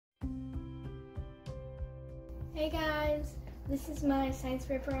Hey guys, this is my science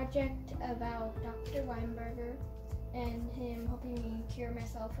fair project about Dr. Weinberger and him helping me cure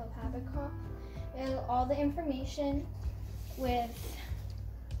myself of habit cough. And all the information with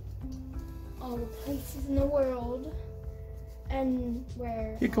all the places in the world and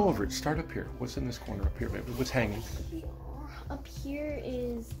where... Yeah, go over it. Start up here. What's in this corner up here, baby? What's hanging? Up here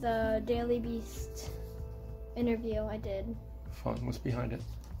is the Daily Beast interview I did. Fun. What's behind it?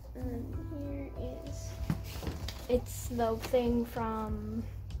 And here is... It's the thing from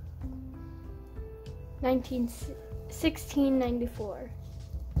 1694.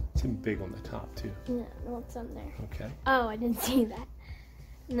 It's in big on the top, too. No, what's on there? Okay. Oh, I didn't see that.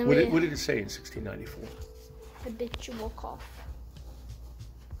 And then What did it say in 1694? Habitual cough.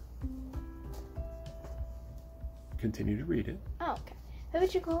 Continue to read it. Oh, okay.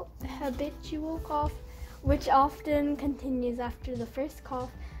 Habitual cough, which often continues after the first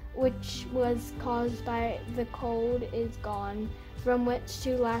cough, which was caused by the cold, is gone, from which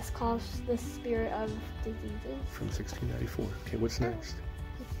to last coughs the spirit of diseases. From 1694. Okay, what's next?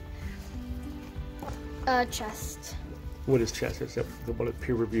 Chest. What is chest? Is that the one of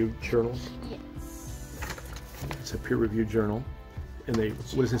peer-reviewed journals? Yes. It's a peer-reviewed journal. And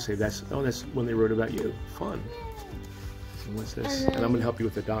what does it say? That's when they wrote about you. Fun. And what's this? And I'm going to help you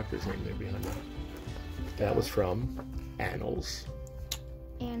with the doctor's name there behind that. That was from Annals,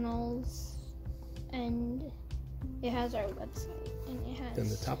 and it has our website, and it has... And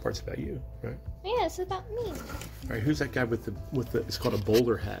the top part's about you, right? Yeah, it's about me. All right, who's that guy with the it's called a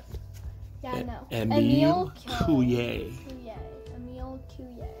bowler hat? Yeah, I know. Emile Couillet. Emile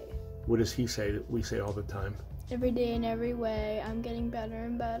Couillet. What does he say that we say all the time? Every day in every way, I'm getting better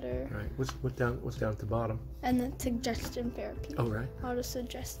and better. Right. What's down at the bottom? And the suggestion therapy. Oh, right. How to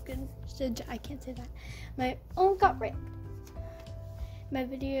suggest good... I can't say that. It got ripped. My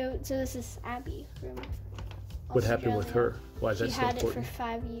video... So this is Abby from What happened with her? Why is that so important? She had it for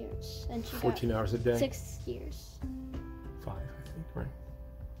 5 years. And she 14 hours a day? 6 years. 5, I think, right.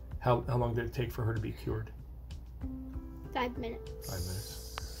 How long did it take for her to be cured? 5 minutes. 5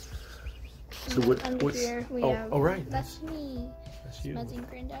 minutes. So what's here we have... Oh, right. That's me. That's you. That's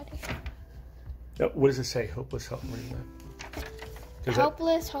granddaddy. What does it say? Hopeless,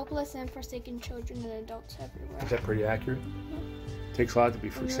 Hopeless and forsaken children and adults everywhere. Is that pretty accurate? Mm-hmm. Takes a lot to be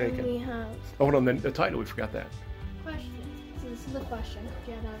forsaken. And then we have... Oh, hold on. Then the title, we forgot that. Question. So this is the question.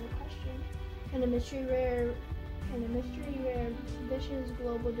 Do you have a question? Can a mystery rare vicious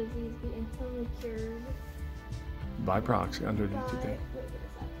global disease be instantly cured? By proxy, under the today.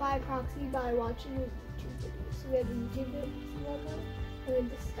 By proxy, by watching YouTube videos. So we have the YouTube logo and then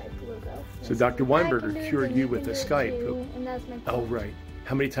the Skype logo. So Dr. Weinberger cured you with the Skype. And that's my quote. Oh, right.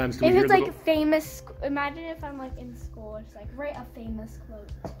 How many times do we hear hear it's like a famous... Imagine if I'm like in school. It's like, write a famous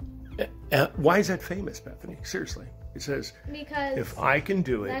quote. Why is that famous, Bethany? Seriously. It says, because if I can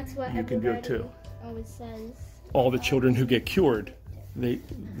do it, that's what you can do it too. Always says. All the children who get cured,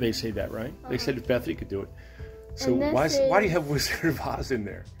 they say that, right? They said if Bethany could do it. So why do you have Wizard of Oz in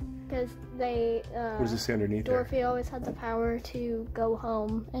there? Because they... what does it say underneath Dorothy always had the power to go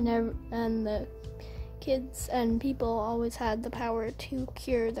home, and the kids and people always had the power to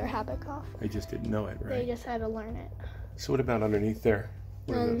cure their habit cough. They just didn't know it, right? They just had to learn it. So what about underneath there?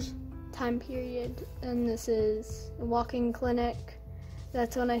 What are those? Time period, and this is a walking clinic.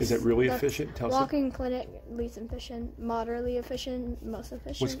 That's when Is it really efficient? Tell us. Walking clinic, least efficient, moderately efficient, most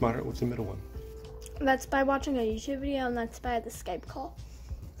efficient. What's moderate? What's the middle one? That's by watching a YouTube video, and that's by the Skype call.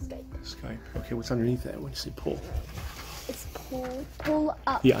 Skype. Okay, what's underneath that? When you say pull? It's pull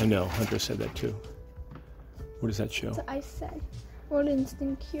up. Yeah, I know. Hunter said that too. What does that show? So I said, World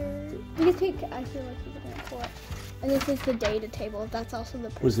Instant Cure. You can take, I feel like you're going to pull it. And this is the data table. That's also the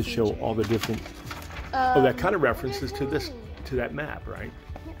procedure. What does it show? All the different... that kind of references to that map, right?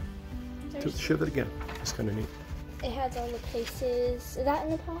 Yeah. Show that again. It's kind of neat. It has all the places. Is that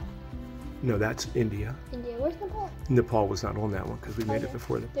in Nepal? No, that's India. India. Where's Nepal? Nepal was not on that one because we made it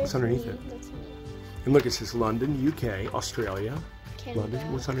before that. What's underneath it? That's me. And look, it says London, UK, Australia. Canada.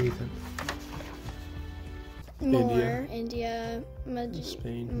 London. What's underneath it? India.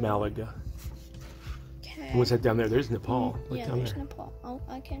 Spain. Malaga. Okay. And what's that down there? There's Nepal. Look yeah, down there's there. Nepal. Oh,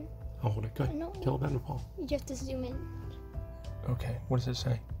 I can. Oh, hold it. Go ahead. No. Tell about Nepal. You have to zoom in. Okay. What does it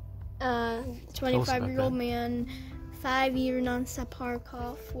say? 25-year-old man, 5-year non-stop heart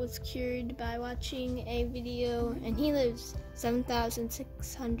cough, was cured by watching a video, and he lives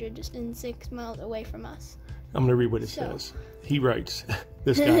 7,606 miles away from us. I'm going to read what it says. He writes,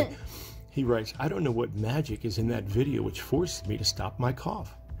 this guy, he writes, I don't know what magic is in that video which forced me to stop my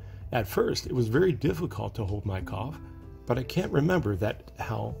cough. At first, it was very difficult to hold my cough, but I can't remember that.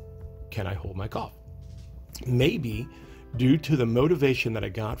 How can I hold my cough? maybe due to the motivation that I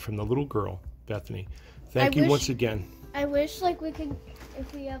got from the little girl, Bethany. Thank you once again. I wish like we could,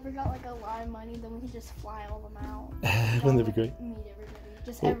 if we ever got like a lot of money, then we could just fly all them out. Wouldn't that be great? Meet everybody.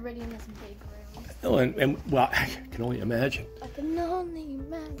 Just everybody in this big room. Oh, and well, I can only imagine. I can only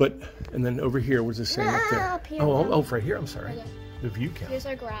imagine. But, and then over here, what does it say up there? Up here, oh, right here, I'm sorry. Okay. The view count. Here's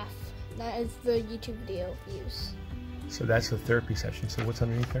our graph. That is the YouTube video views. So that's the therapy session. So what's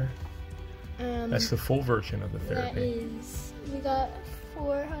underneath there? That's the full version of the therapy. That is, we got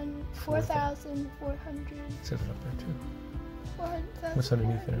 4,400. It says it up there too. 400,000. What's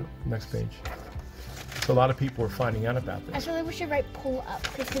underneath there? Next page. So a lot of people are finding out about this. I feel like we should write pull up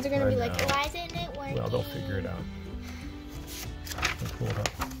because kids are going to be like, why isn't it working? Well, they'll figure it out. They'll pull it up.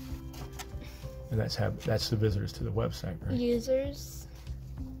 And that's the visitors to the website, right? Users.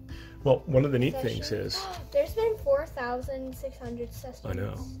 Well, one of the neat things is... There's been 4,600 sessions. I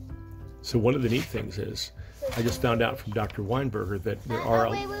know. So one of the neat things is, I just found out from Dr. Weinberger that there are...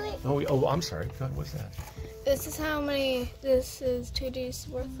 Wait. Oh, I'm sorry. God, what's that? This is how many... This is 2 days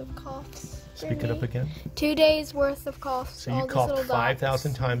worth of coughs. Speak it up again. 2 days worth of coughs. So you coughed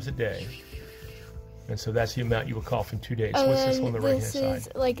 5,000 times a day. And so that's the amount you will cough in 2 days. And what's this on the right-hand side? This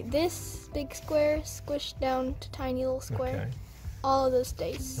is like this big square squished down to tiny little square. Okay. All of those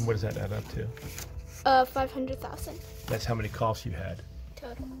days. And what does that add up to? 500,000. That's how many coughs you had.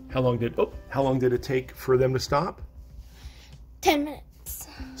 Total. How long did it take for them to stop? 10 minutes.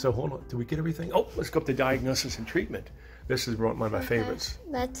 So hold on, did we get everything? Oh, let's go up to diagnosis and treatment. This is one of my favorites.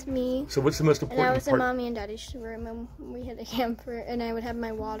 That's me. So what's the most important part? And I was part? in Mommy and Daddy's room, and we had a camper, and I would have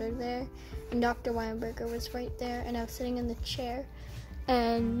my water there, and Dr. Weinberger was right there, and I was sitting in the chair,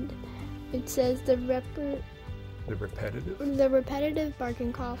 and it says the repetitive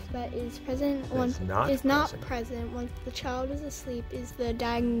barking cough that is present is not present once the child is asleep is the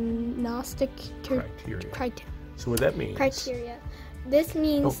diagnostic criteria. So what that means? Criteria. This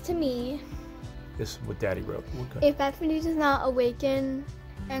means to me. This is what Daddy wrote. Okay. If Bethany does not awaken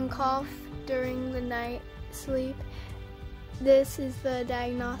and cough during the night sleep, this is the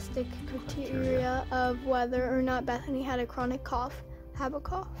diagnostic criteria of whether or not Bethany had a chronic cough, have a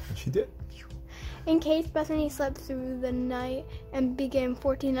cough. And she did. In case Bethany slept through the night and began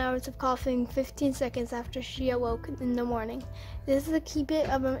 14 hours of coughing 15 seconds after she awoke in the morning. This is a key bit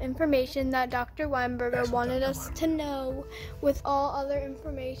of information that Dr. Weinberger wanted us to know. With all other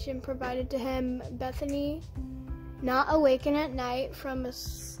information provided to him, Bethany not awaken at night from a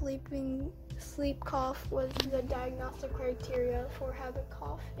sleep cough was the diagnostic criteria for habit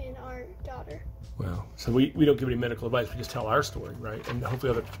cough in our daughter. Wow. So we don't give any medical advice. We just tell our story, right? And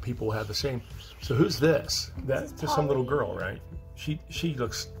hopefully other people will have the same. So who's this? That's just some little girl, right? She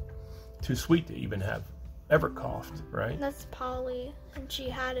looks too sweet to even have ever coughed, right? That's Polly, and she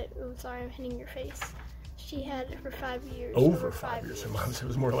had it. Oh, sorry, I'm hitting your face. She had it for 5 years. Over 5 years. It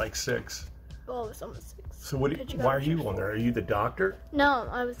was more like 6. Well, it was almost 6. So why are you on there? Are you the doctor? No,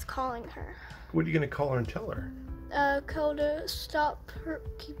 I was calling her. What are you going to call her and tell her? Call to stop her,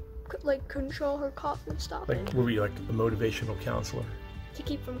 control her cough and stop it. Like, were we like a motivational counselor? To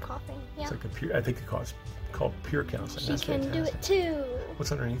keep from coughing, yeah. It's like I think it's called peer counseling. She can do it too.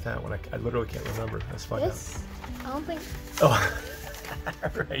 What's underneath that one? I literally can't remember. Let's find out. I don't think. Oh,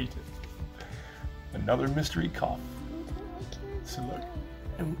 right. Another mystery cough. So look,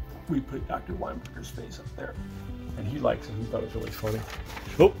 and we put Dr. Weinberger's face up there. And he likes it. He thought it was really funny.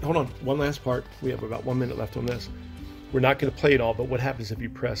 Oh, hold on. One last part. We have about 1 minute left on this. We're not going to play it all, but what happens if you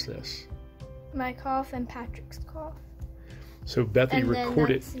press this? My cough and Patrick's cough. So Bethany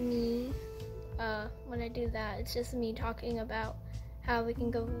recorded. And then that's me. When I do that, it's just me talking about how we can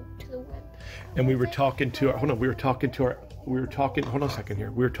go to the web. And we were talking to hold on a second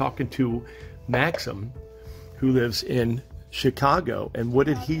here. We were talking to Maxim, who lives in Chicago. And what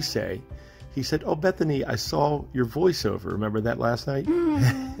did he say? He said, "Oh, Bethany, I saw your voiceover. Remember that last night?"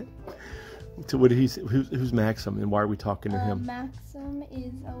 So what did he say? Who's Maxim, and why are we talking to him? Maxim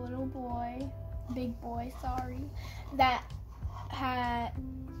is a little big boy, that had...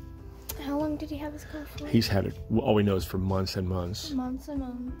 How long did he have his cough for? He's had it, all we know is for months and months. Months and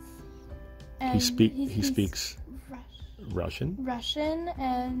months. And he speaks Russian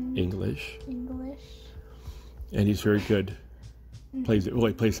and English. And he's very good. He plays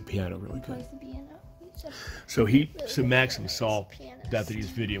the piano really good. Plays the piano. So Maxim saw Bethany's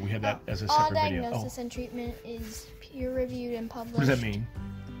video. We have that as a separate video. All diagnosis and treatment is peer-reviewed and published. What does that mean?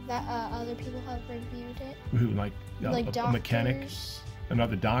 That other people have reviewed it. Who, like a mechanic?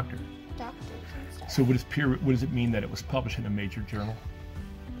 Another doctor? Doctors and stuff. So what does it mean that it was published in a major journal?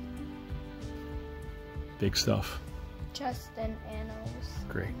 Big stuff. Just an annals.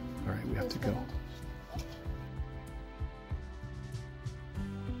 Great. All right, we have to go.